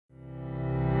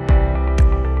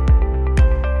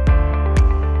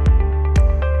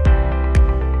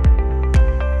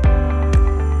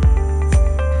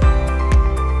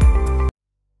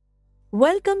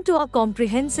Welcome to our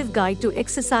comprehensive guide to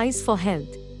exercise for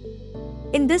health.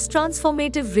 In this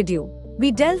transformative video,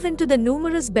 we delve into the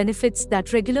numerous benefits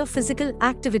that regular physical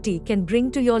activity can bring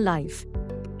to your life.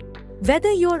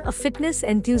 Whether you're a fitness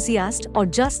enthusiast or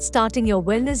just starting your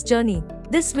wellness journey,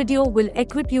 this video will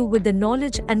equip you with the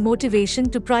knowledge and motivation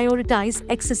to prioritize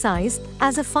exercise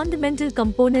as a fundamental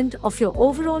component of your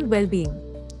overall well-being.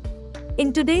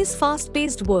 In today's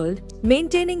fast-paced world,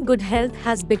 maintaining good health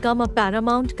has become a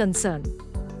paramount concern.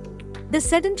 The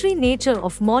sedentary nature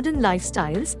of modern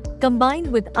lifestyles,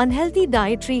 combined with unhealthy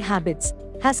dietary habits,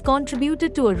 has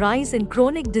contributed to a rise in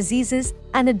chronic diseases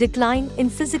and a decline in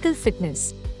physical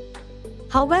fitness.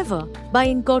 However, by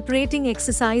incorporating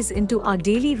exercise into our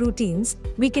daily routines,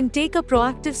 we can take a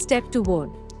proactive step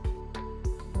toward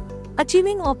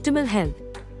achieving optimal health.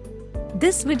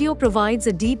 This video provides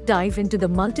a deep dive into the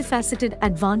multifaceted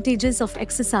advantages of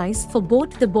exercise for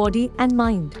both the body and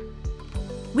mind.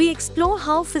 We explore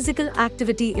how physical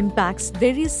activity impacts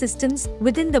various systems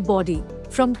within the body,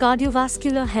 from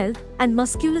cardiovascular health and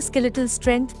musculoskeletal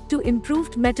strength to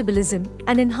improved metabolism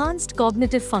and enhanced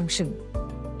cognitive function.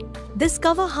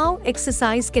 Discover how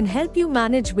exercise can help you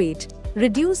manage weight,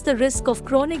 reduce the risk of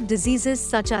chronic diseases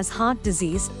such as heart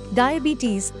disease,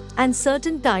 diabetes, and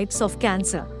certain types of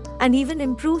cancer, and even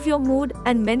improve your mood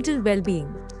and mental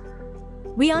well-being.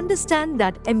 We understand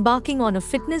that embarking on a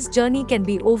fitness journey can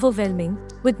be overwhelming,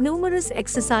 with numerous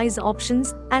exercise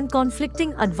options and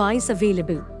conflicting advice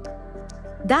available.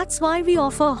 That's why we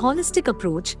offer a holistic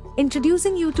approach,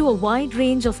 introducing you to a wide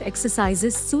range of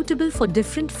exercises suitable for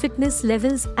different fitness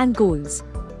levels and goals.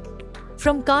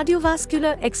 From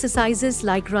cardiovascular exercises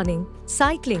like running,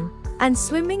 cycling, and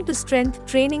swimming to strength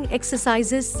training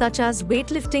exercises such as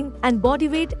weightlifting and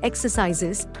bodyweight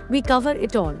exercises, we cover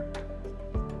it all.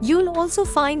 You'll also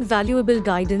find valuable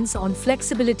guidance on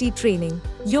flexibility training,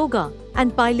 yoga,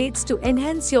 and pilates to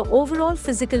enhance your overall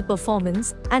physical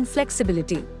performance and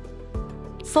flexibility.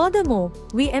 Furthermore,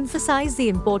 we emphasize the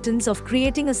importance of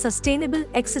creating a sustainable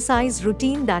exercise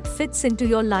routine that fits into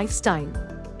your lifestyle.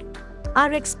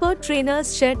 Our expert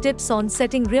trainers share tips on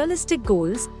setting realistic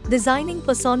goals, designing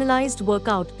personalized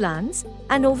workout plans,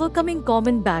 and overcoming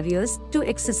common barriers to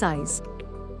exercise.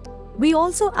 We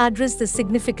also address the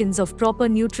significance of proper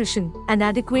nutrition and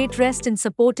adequate rest in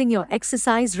supporting your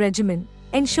exercise regimen,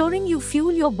 ensuring you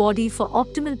fuel your body for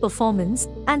optimal performance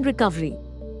and recovery.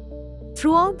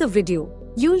 Throughout the video,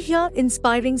 you'll hear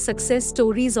inspiring success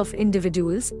stories of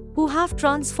individuals who have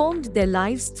transformed their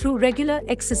lives through regular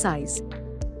exercise.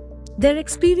 Their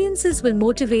experiences will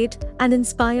motivate and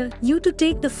inspire you to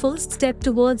take the first step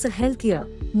towards a healthier,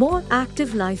 more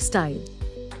active lifestyle.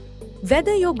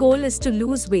 Whether your goal is to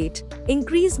lose weight,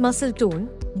 increase muscle tone,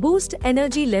 boost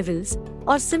energy levels,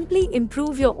 or simply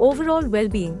improve your overall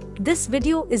well-being, this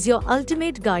video is your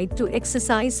ultimate guide to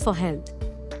exercise for health.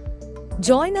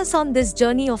 Join us on this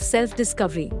journey of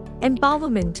self-discovery,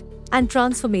 empowerment, and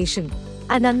transformation,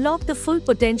 and unlock the full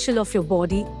potential of your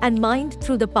body and mind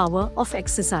through the power of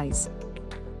exercise.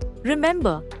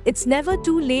 Remember, it's never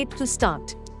too late to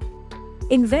start.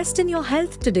 Invest in your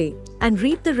health today and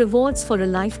reap the rewards for a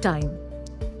lifetime.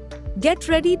 Get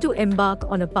ready to embark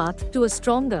on a path to a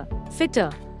stronger, fitter,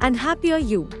 and happier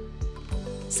you.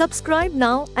 Subscribe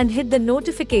now and hit the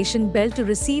notification bell to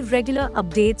receive regular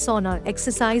updates on our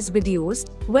exercise videos,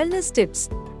 wellness tips,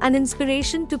 and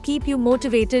inspiration to keep you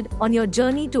motivated on your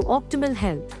journey to optimal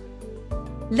health.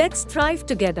 Let's thrive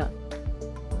together.